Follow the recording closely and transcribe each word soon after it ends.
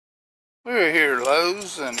We're here at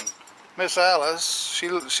Lowe's, and Miss Alice,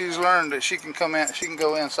 she's learned that she can come in, she can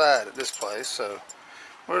go inside at this place. So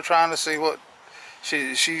we're trying to see what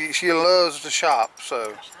she loves to shop.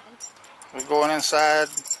 So we're going inside,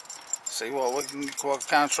 see what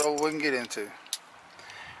kind of trouble we can get into.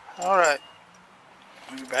 All right,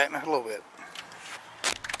 we'll be back in a little bit.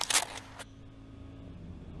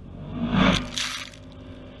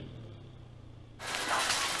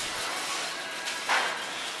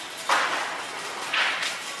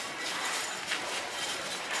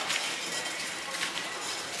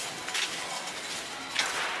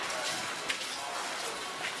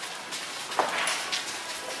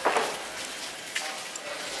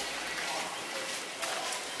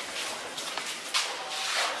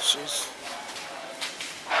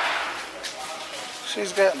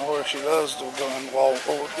 She's gotten where she loves to go and walk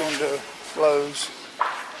into Lowe's.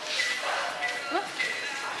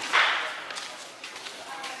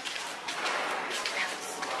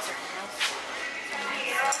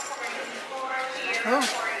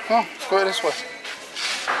 Oh, go this way.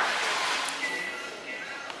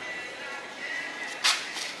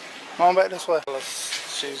 Come on back this way.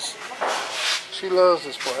 She loves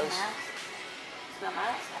this place. Smell nice?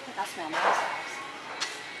 I think I smell nice house.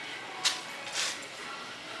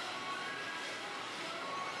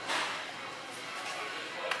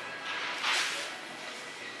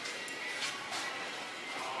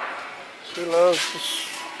 She loves this.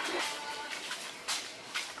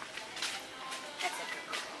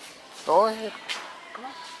 Go ahead. Come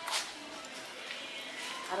on.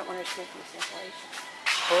 I don't want her to take me separation.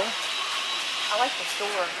 Well, I like the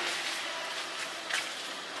store.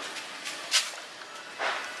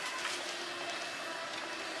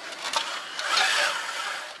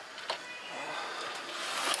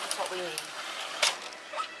 That's what we need.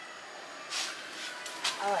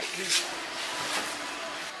 I like these.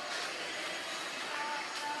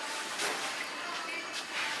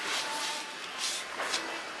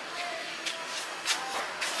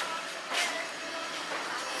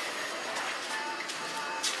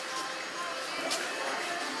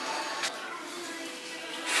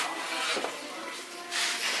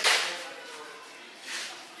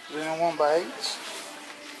 Is anyone by 8s?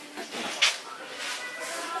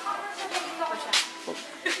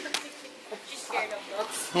 She's scared of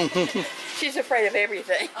books. She's afraid of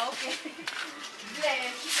everything. Okay. Yeah,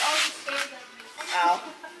 she's always scared of me. Oh.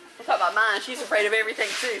 I'm talking about mine. She's afraid of everything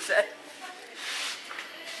too, so.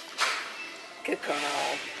 Good girl.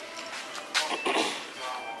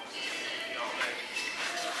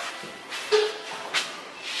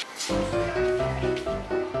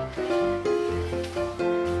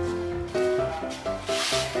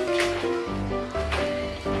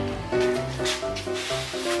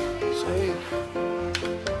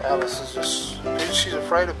 Alice is she's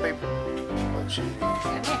afraid of people, but she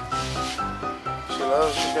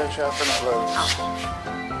loves to go shopping at Lowe's.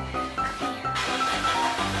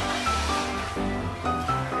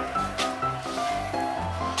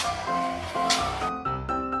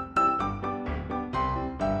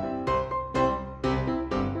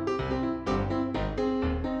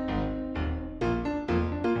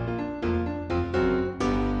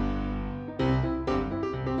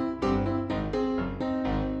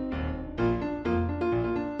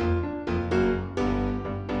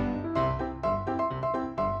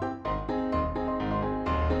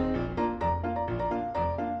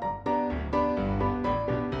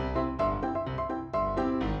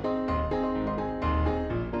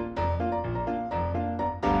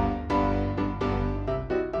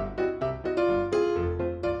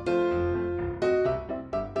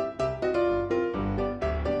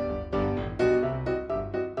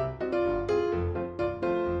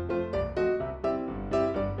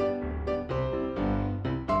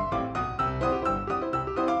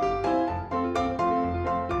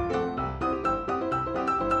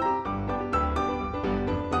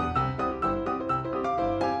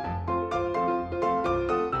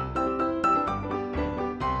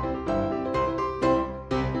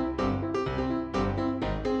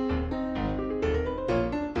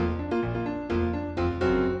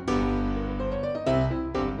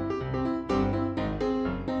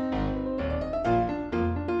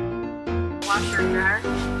 Washer and dryer.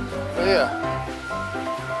 Yeah.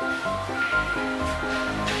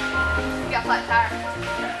 You got flat tire.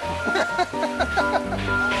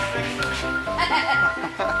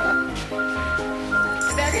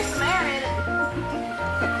 You better get some air in it.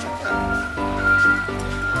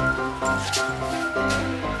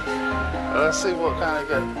 Let's see what kind of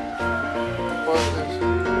good. What is this?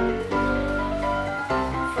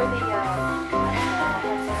 For the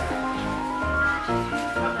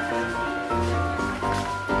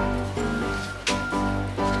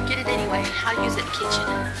Anyway, I'll use it in the kitchen.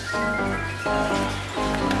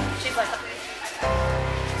 She's like,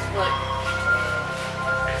 look.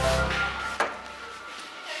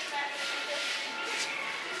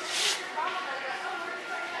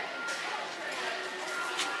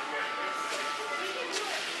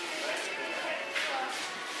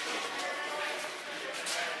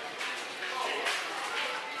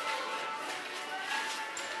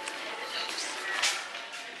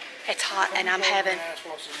 It's hot and I'm having,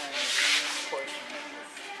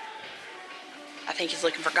 I think he's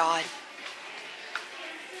looking for God.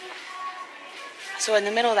 So in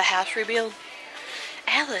the middle of the house rebuild,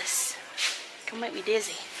 Alice, come make me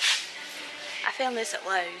dizzy. I found this at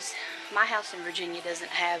Lowe's. My house in Virginia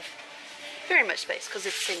doesn't have very much space because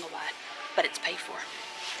it's single wide, but it's paid for.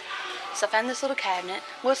 So I found this little cabinet.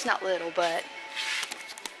 Well, it's not little, but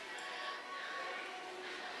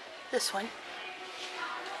this one.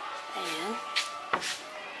 And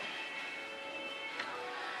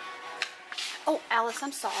oh, Alice,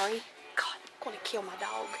 I'm sorry. God, I'm going to kill my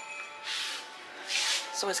dog.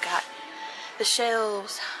 So it's got the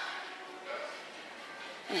shelves,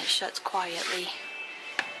 and it shuts quietly.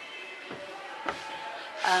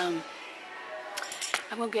 I'm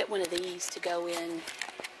going to get one of these to go in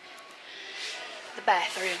the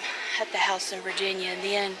bathroom at the house in Virginia. And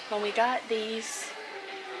then when we got these,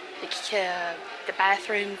 the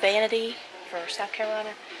bathroom vanity for South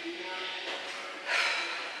Carolina,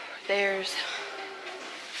 there's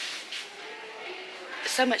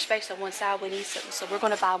so much space on one side, we need something. So we're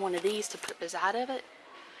going to buy one of these to put beside of it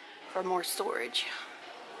for more storage.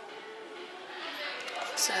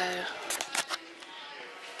 So that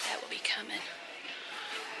will be coming.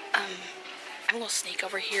 I'm going to sneak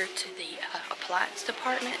over here to the appliance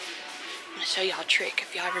department. I'm going to show y'all a trick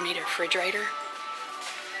if y'all ever need a refrigerator.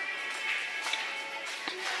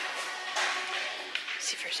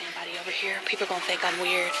 See if there's anybody over here. People are going to think I'm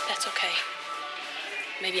weird. That's okay.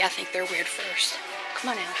 Maybe I think they're weird first.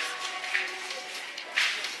 Come on, Alice.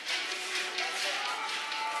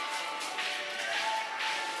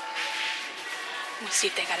 Let's see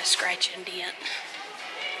if they got a scratch and dent.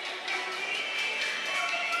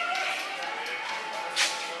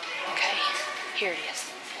 Okay, here it is.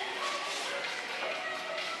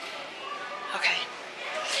 Okay,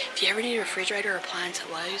 if you ever need a refrigerator or appliance at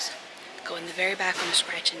Lowe's, go in the very back on the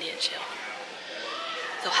scratch and dent shelf.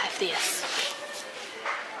 They'll have this.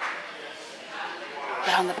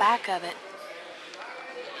 But on the back of it,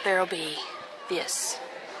 there'll be this.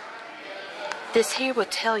 This here will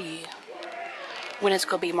tell you when it's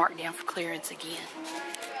going to be marked down for clearance again.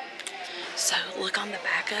 So look on the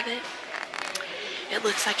back of it. It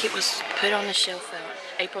looks like it was put on the shelf on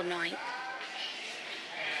April 9th.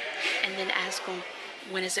 And then ask them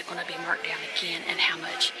when is it going to be marked down again and how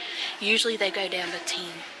much. Usually they go down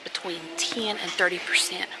between 10 and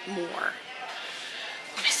 30% more.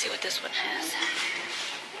 Let me see what this one has.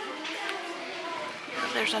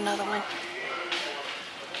 There's another one.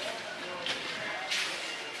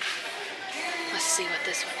 Let's see what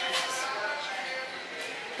this one has.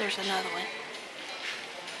 There's another one.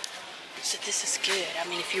 So this is good. I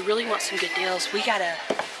mean, if you really want some good deals, we got a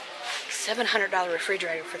 $700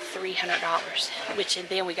 refrigerator for $300, which and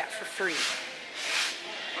then we got for free.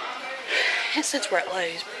 And since we're at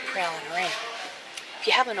Lowe's prowling around, if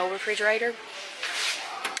you have an old refrigerator,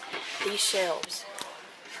 these shelves,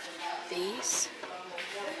 these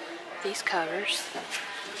covers,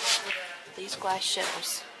 these glass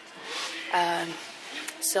shelves,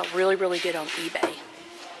 sell really, really good on eBay.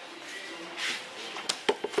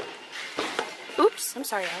 Oops, I'm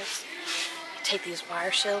sorry, Alice. Take these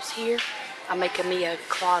wire shelves here. I'm making me a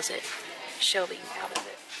closet shelving out of it.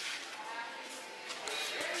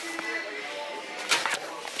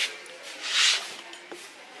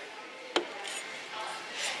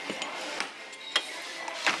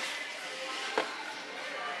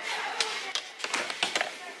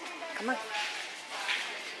 Come on.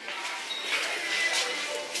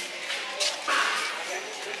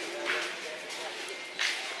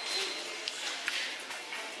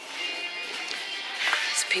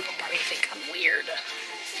 These people probably think I'm weird.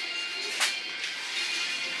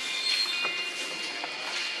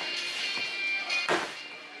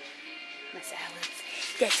 Miss Alice.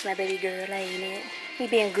 That's my baby girl, ain't it? We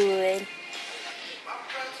been good.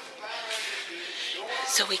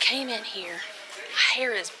 So we came in here. My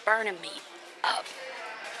hair is burning me up.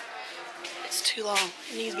 It's too long.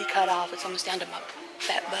 It needs to be cut off. It's almost down to my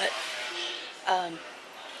fat butt.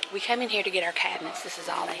 We came in here to get our cabinets. This is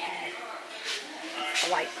all they had.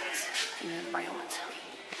 The white ones and the brown ones.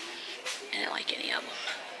 I didn't like any of them.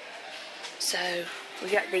 So we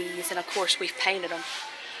got these, and of course we've painted them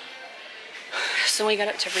So when we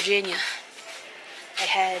got up to Virginia, they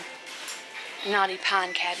had knotty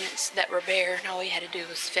pine cabinets that were bare, and all we had to do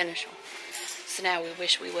was finish them. So now we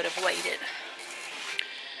wish we would have waited.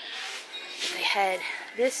 They had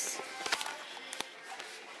this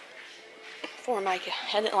Formica.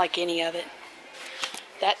 I didn't like any of it.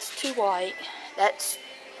 That's too white. That's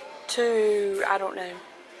too, I don't know.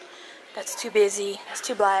 That's too busy. That's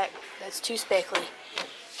too black. That's too speckly.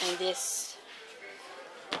 And this,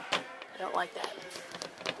 I don't like that.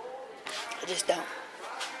 I just don't.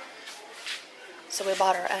 So we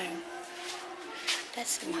bought our own.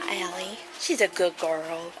 That's my Allie. She's a good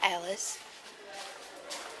girl, Alice.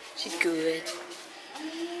 She's good.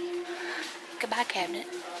 Goodbye, cabinet.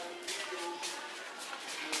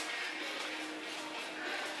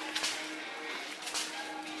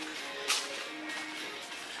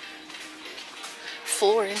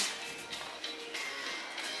 Flooring.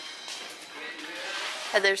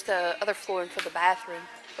 And there's the other flooring for the bathroom.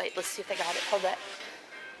 Wait, let's see if they got it. Hold that.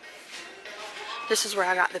 This is where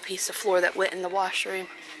I got the piece of floor that went in the washroom.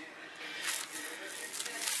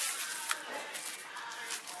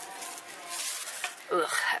 Ugh,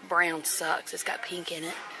 that brown sucks. It's got pink in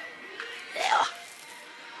it. Yeah.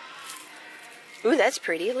 Ooh, that's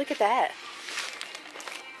pretty. Look at that.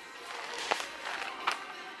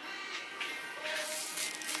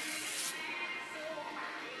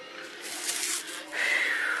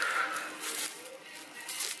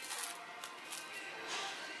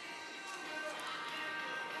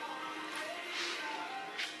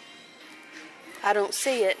 I don't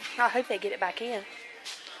see it. I hope they get it back in.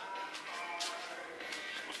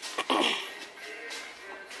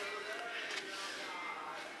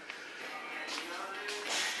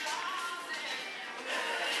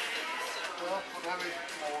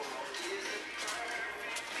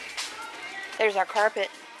 There's our carpet.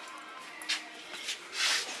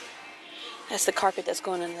 That's the carpet that's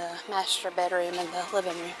going in the master bedroom and the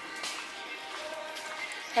living room.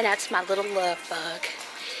 And that's my little love bug,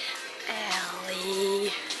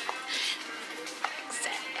 Allie.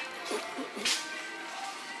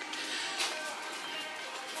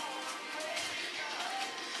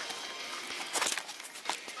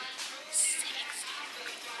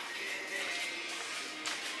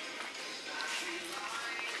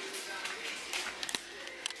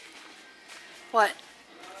 What?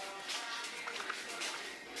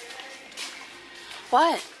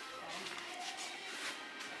 What?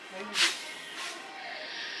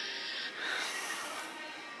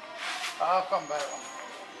 I'll come back.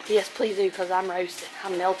 Yes, please do, because I'm roasted.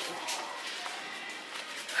 I'm melting.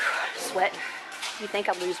 Sweating. You think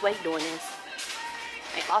I'd lose weight doing this?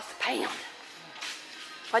 I lost a pound.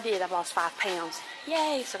 I did. I've lost 5 pounds.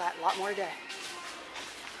 Yay! So I got a lot more to go.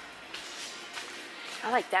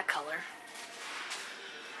 I like that color.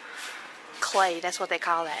 Clay, that's what they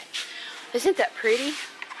call that. Isn't that pretty?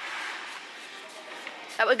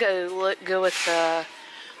 That would look good with the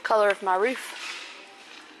color of my roof.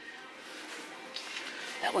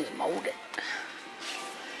 That one's molded.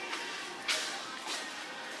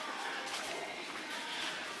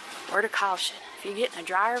 Word of caution. If you're getting a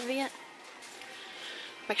dryer vent,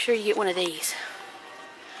 make sure you get one of these.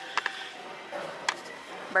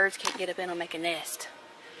 Birds can't get up in and make a nest.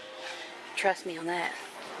 Trust me on that.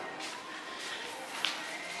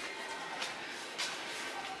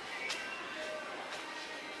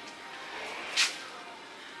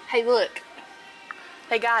 Hey, look.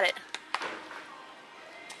 They got it.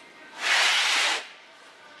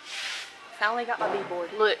 Finally got my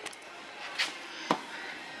beadboard. Look.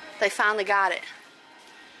 They finally got it.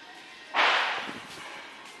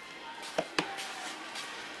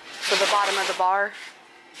 So the bottom of the bar,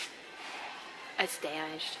 it's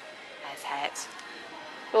damaged. Has hats.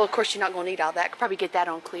 Well, of course, you're not going to need all that. Could probably get that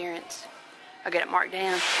on clearance. I'll get it marked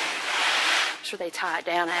down. That's where they tie it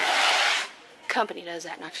down at. Company does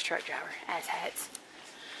that, not the truck driver. Ass hats.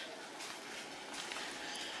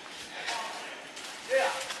 Yeah.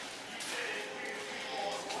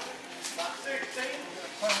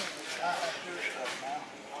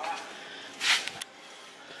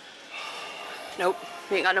 Nope.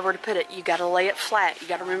 You ain't got nowhere to put it. You got to lay it flat. You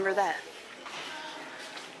got to remember that.